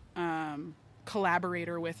amazing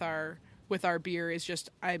collaborator with our beer is just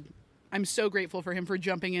I'm so grateful for him for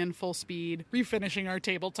jumping in full speed, refinishing our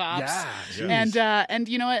tabletops. Yeah. And and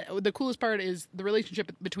you know what? The coolest part is the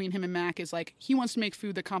relationship between him and Mac is like he wants to make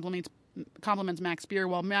food that complements Mac's beer,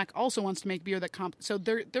 while Mac also wants to make beer that so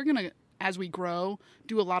they're gonna, as we grow,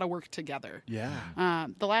 do a lot of work together. Yeah.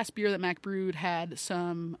 The last beer that Mac brewed had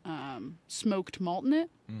some smoked malt in it,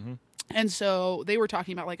 and so they were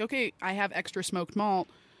talking about like, okay, I have extra smoked malt.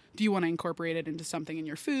 Do you want to incorporate it into something in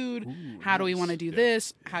your food? How do we want to do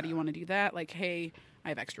this? How do you want to do that? Like, hey, I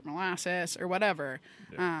have extra molasses or whatever.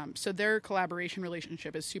 So their collaboration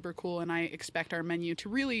relationship is super cool, and I expect our menu to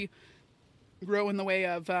really grow in the way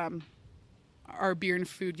of our beer and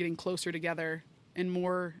food getting closer together and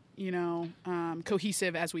more, you know,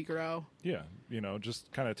 cohesive as we grow. Yeah, you know,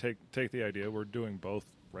 just kind of take the idea. We're doing both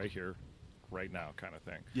right here, right now, kind of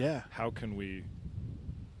thing. Yeah. How can we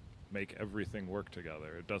make everything work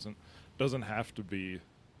together? It doesn't have to be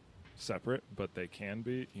separate, but they can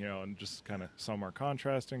be, you know, and just kind of some are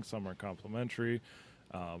contrasting, some are complementary.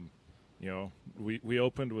 we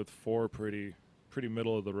opened with 4 pretty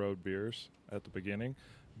middle of the road beers at the beginning,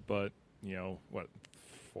 but 4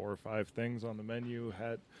 or 5 things on the menu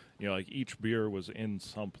had, like each beer was in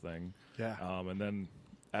something. Yeah. And then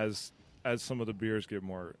as some of the beers get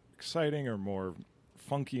more exciting or more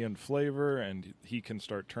funky in flavor, and he can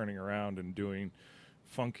start turning around and doing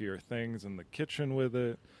funkier things in the kitchen with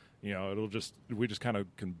it, we just kind of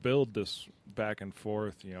can build this back and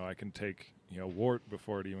forth. I can take, wort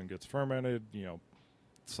before it even gets fermented,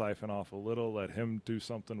 siphon off a little, let him do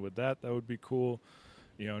something with that would be cool,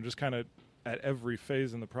 and just kind of at every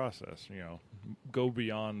phase in the process, go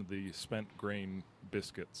beyond the spent grain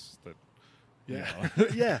biscuits that,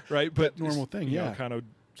 yeah, right, but normal thing, kind of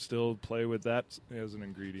still play with that as an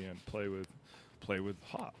ingredient, play with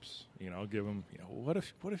hops, give them, what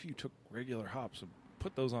if you took regular hops and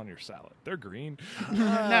put those on your salad? They're green.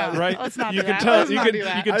 No, right? Let's not You do can that. tell. Let's not do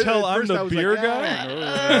that. You can tell I'm the beer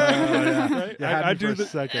guy. Right? I do the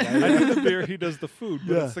second. I do the beer. He does the food.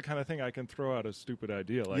 But Yeah. it's the kind of thing I can throw out a stupid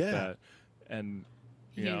idea like that, and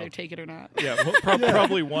You can either take it or not. yeah,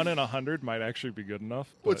 probably 1 in 100 might actually be good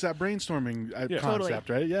enough. But What's that brainstorming concept, Totally.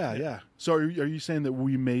 right? Yeah. So are you saying that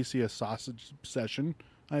we may see a sausage session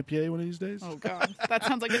IPA one of these days? Oh God, that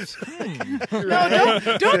sounds like it's. No,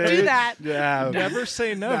 don't do that. Yeah. Never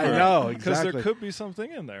say never. I know, because exactly. there could be something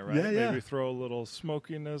in there, right? Yeah. Maybe throw a little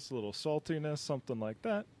smokiness, a little saltiness, something like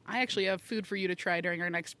that. I actually have food for you to try during our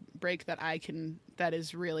next break that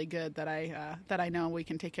is really good that I know we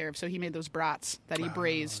can take care of. So he made those brats that he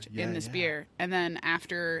braised in this beer, and then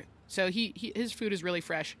after. So his food is really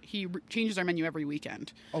fresh. He changes our menu every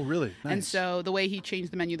weekend. Oh, really? Nice. And so the way he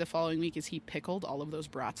changed the menu the following week is he pickled all of those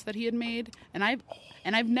brats that he had made. And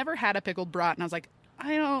I've never had a pickled brat, and I was like,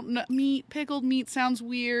 I don't know, pickled meat sounds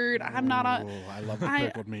weird. I'm not a. I love the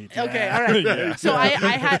pickled meat. Okay, Yeah. all right. Yeah. So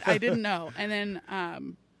I didn't know, and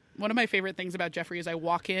then one of my favorite things about Jeffrey is I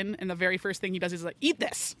walk in, and the very first thing he does is like, eat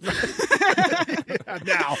this.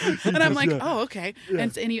 Now. And I'm like, oh, okay.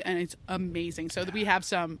 And it's amazing. So we have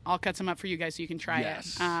some. I'll cut some up for you guys so you can try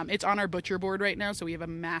Yes. it. It's on our butcher board right now. So we have a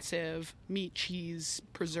massive meat cheese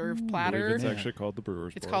preserve platter. It's actually called the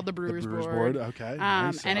Brewers It's Board. called the Brewers Brewers Board. Board, okay,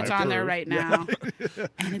 nice. And it's I on there brew. right now.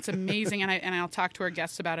 And it's amazing. And I'll talk to our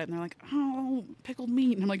guests about it, and they're like, "Oh, pickled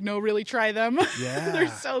meat," and I'm like, "No, really, try them. Yeah. They're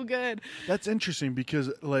so good." That's interesting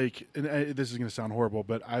because, like, this is going to sound horrible,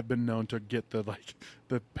 but I've been known to get the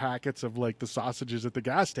packets of the sausages at the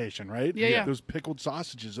gas station, right? Yeah. Those pickled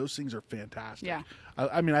sausages, those things are fantastic. Yeah.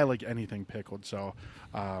 I mean, I like anything pickled, so.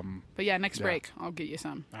 But yeah, next break, I'll get you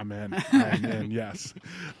some. I'm in. Yes.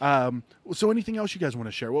 So anything else you guys want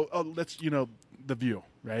to share? Well, let's, the view,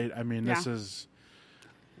 right? I mean, this is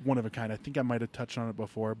one of a kind. I think I might have touched on it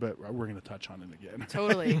before, but we're going to touch on it again.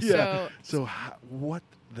 Totally. Yeah. So what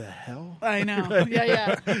the hell? I know.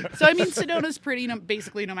 Yeah. So I mean, Sedona's pretty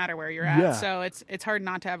basically no matter where you're at. Yeah. So it's hard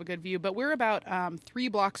not to have a good view. But we're about 3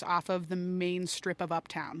 blocks off of the main strip of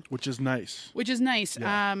Uptown, Which is nice.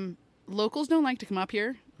 Yeah. Locals don't like to come up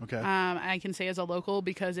here. Okay. I can say as a local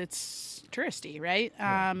because it's touristy, right?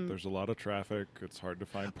 There's a lot of traffic. It's hard to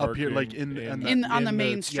find parking Up here, like on the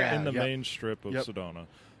main strip. in the Yep. main strip of Yep. Sedona.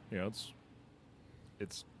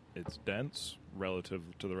 It's dense relative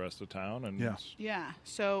to the rest of town, and Yeah. Yeah.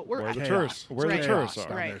 So we're where the at- tourists Right. the tourists Chaos are.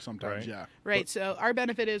 down Right. there sometimes, Right. yeah. Right. So our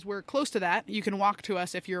benefit is we're close to that. You can walk to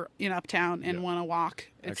us if you're in Uptown and want to walk.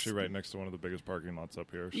 It's Actually, right next to one of the biggest parking lots up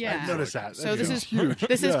here. So Yeah. I noticed that. So this is huge.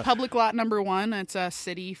 This is Yeah. public lot number 1. It's a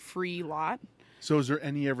city free lot. So is there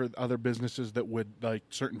any other businesses that would, like,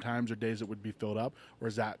 certain times or days that would be filled up? Or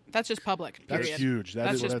is that... That's just public. That's Period. huge.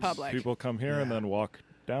 That's just public. people come here and Yeah. then walk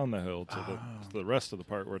down the hill to the rest of the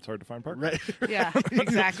part where it's hard to find parking. Right. Yeah,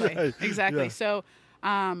 exactly. Right. Exactly. Yeah. So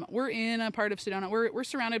we're in a part of Sedona. We're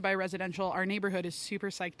surrounded by residential. Our neighborhood is super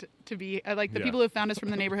psyched to be the Yeah. people who have found us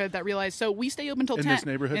from the neighborhood that realize. So we stay open till In 10 this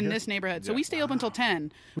neighborhood In here? this neighborhood. So Yeah. we stay open till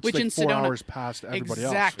 10, Which is in like 4 Sedona hours past everybody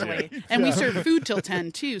exactly. else. And we serve food till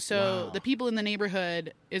 10 too. So the people in the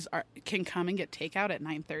neighborhood can come and get takeout at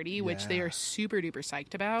 9:30, which they Yeah. are super duper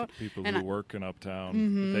psyched about. People And who work in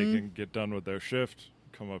Uptown, they can get done with their shift,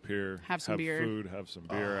 come up here, Have some beer. food, have some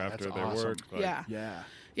beer after that's their awesome. work. Like, Yeah. Yeah.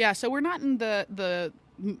 Yeah, so we're not in the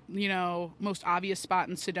most obvious spot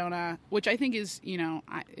in Sedona, which I think is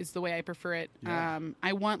is the way I prefer it. Yeah.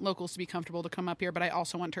 I want locals to be comfortable to come up here, but I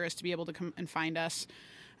also want tourists to be able to come and find us.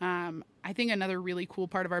 I think another really cool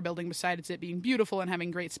part of our building, besides it being beautiful and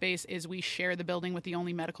having great space, is we share the building with the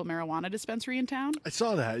only medical marijuana dispensary in town. I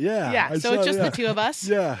saw that. Yeah. Yeah, I so saw it's just that. the two of us.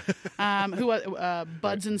 Yeah.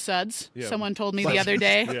 Buds and Suds. Yeah. Someone told me the other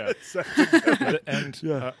day. Yeah. And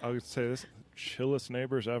Yeah. I would say this: chillest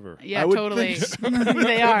neighbors ever. Yeah, I would totally. think so.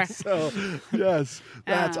 They are. So yes,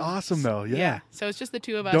 that's awesome though. Yeah. So it's just the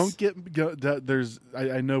two of us. Don't there's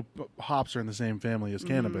I know hops are in the same family as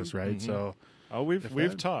cannabis, right? So Oh,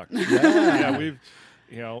 we've talked. yeah. Yeah, we've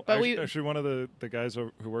But actually one of the guys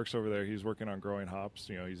who works over there, he's working on growing hops.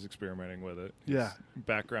 He's experimenting with it. Yeah. His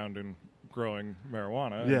background in growing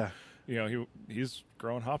marijuana. Yeah. And, he's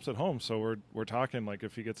growing hops at home, so we're talking like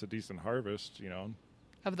if he gets a decent harvest,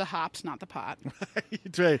 of the hops, not the pot.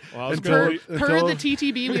 That's right. Well, I was Per gonna- the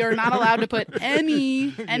TTB, we are not allowed to put any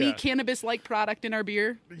Yeah. cannabis-like product in our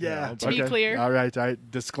beer. Yeah. To be clear. All right.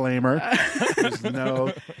 Disclaimer. There's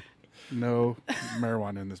no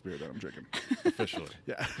marijuana in this beer that I'm drinking. officially.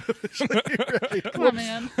 Yeah. Come on,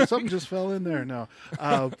 man. Something just fell in there. No.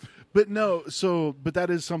 But that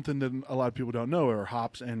is something that a lot of people don't know, or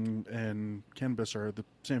hops and cannabis are the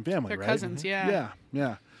same family, They're right? cousins, yeah.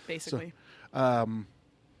 Yeah. Basically.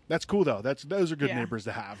 That's cool though. Those are good Yeah. neighbors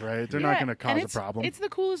to have, right? They're not going to cause a problem. It's the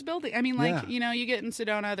coolest building. I mean, Yeah. you get in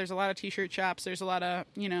Sedona, there's a lot of t-shirt shops, there's a lot of,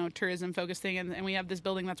 tourism focused thing, and we have this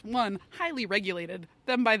building that's highly regulated,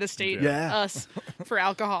 them by the state, Yeah. us for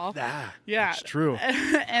alcohol. Yeah. It's true.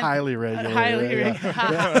 And Highly regulated. highly yeah.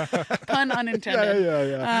 regulated. Pun unintended.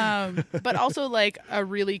 Yeah. But also like a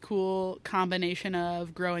really cool combination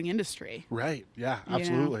of growing industry. Right. Yeah. you know?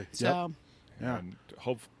 Absolutely. So Yeah. And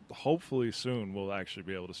hopefully soon we'll actually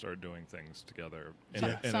be able to start doing things together in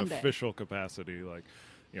an Someday. official capacity. Like,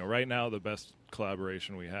 right now the best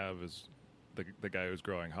collaboration we have is the guy who's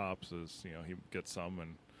growing hops. Is he gets some,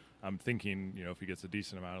 and I'm thinking if he gets a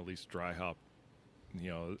decent amount, at least dry hop, an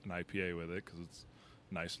IPA with it because it's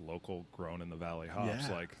nice local grown in the valley hops.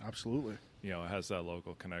 Yeah, Like absolutely. it has that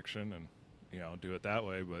local connection, and do it that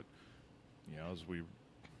way. But as we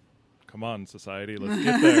come on, society, let's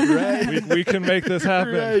get there. Right. We can make this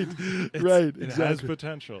happen. Right. It has Exactly.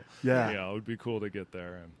 potential. Yeah. It would be cool to get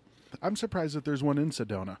there. And I'm surprised that there's one in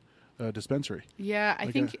Sedona, dispensary. yeah, I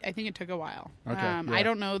Like think it took a while. Okay, yeah. I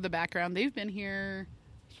don't know the background. They've been here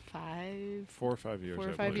 4 or 5 years. 4 or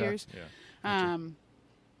I 5 believe. years. Yeah.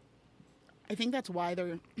 I think that's why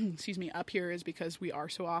they're up here is because we are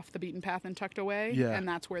so off the beaten path and tucked away. Yeah. And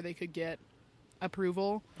that's where they could get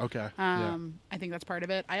approval. Okay. I think that's part of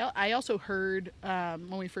it. I also heard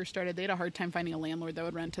when we first started, they had a hard time finding a landlord that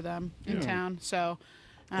would rent to them in town. So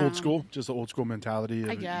Old school, just the old school mentality.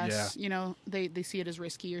 I guess they see it as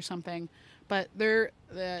risky or something. But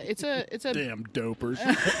it's a Damn dopers.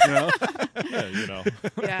 Yeah,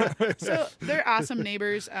 yeah. So they're awesome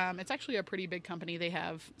neighbors. It's actually a pretty big company. They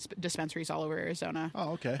have dispensaries all over Arizona.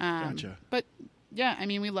 Oh, okay. Gotcha. But yeah, I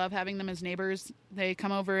mean, we love having them as neighbors. They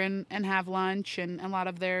come over and have lunch, and a lot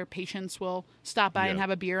of their patients will stop by and Yeah. have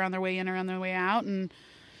a beer on their way in or on their way out. And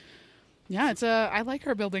yeah, I like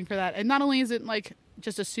our building for that. And not only is it like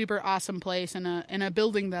just a super awesome place and a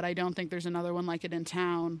building that I don't think there's another one like it in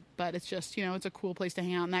town, but it's just, it's a cool place to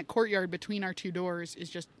hang out. And that courtyard between our two doors is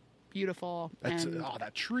just beautiful. That's and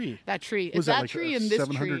that tree. that tree. Was It's that like tree and this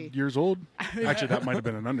 700 tree. years old? Actually, that might have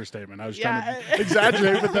been an understatement. I was trying Yeah. to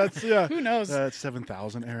exaggerate, but that's Who knows? That's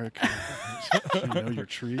 7,000, Eric. You know your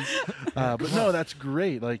trees. But no, that's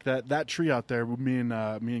great. Like that tree out there. Me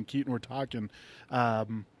and Keaton were talking.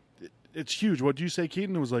 It's huge. What did you say,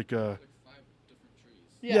 Keaton? It was like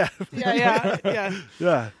Yeah.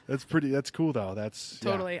 yeah. That's cool though. That's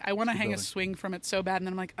Totally. yeah. I want to Good hang a building. swing from it so bad, and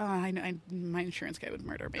then I'm like, oh, I know, my insurance guy would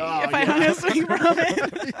murder me Oh, if I yeah. hung a swing from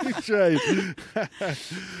it. That's right.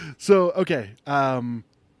 So, okay.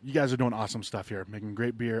 You guys are doing awesome stuff here, making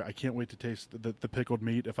great beer. I can't wait to taste the pickled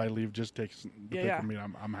meat. If I leave, just take the Yeah, pickled yeah.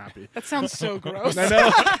 meat. I'm happy. That sounds so gross. I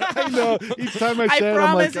know. I know. Each time I I say it, I'm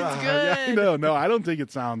promise like, it's yeah, I good." know. No, I don't think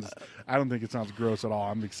it sounds gross at all.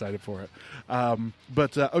 I'm excited for it.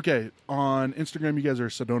 But okay, on Instagram, you guys are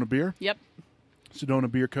Sedona Beer, Yep.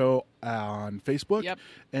 Sedona Beer Co. on Facebook. Yep.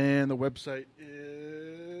 And the website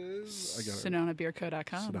is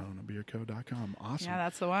SedonaBeerCo.com. SedonaBeerCo.com. Awesome. Yeah,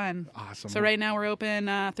 that's the one. Awesome. So right now we're open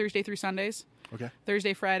Thursday through Sundays. Okay.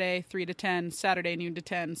 Thursday, Friday, 3 to 10. Saturday, noon to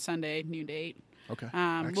 10. Sunday, noon to 8. Okay.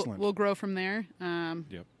 We'll, Excellent. we'll grow from there.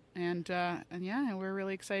 Yep. And yeah, we're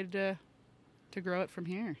really excited to grow it from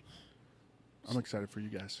here. I'm excited for you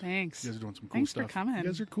guys. Thanks. You guys are doing some cool Thanks stuff. for coming. You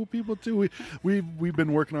guys are cool people too. We've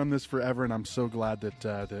been working on this forever, and I'm so glad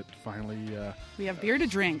that finally We have beer to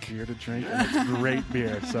drink. beer to drink, and it's great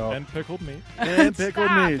beer. So And pickled meat. and pickled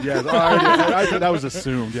Stop. meat. Yes, I that was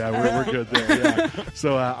assumed. Yeah, we're good there. Yeah.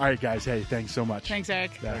 So all right, guys. Hey, thanks so much. Thanks,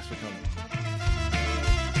 Eric. Yeah. Thanks for coming.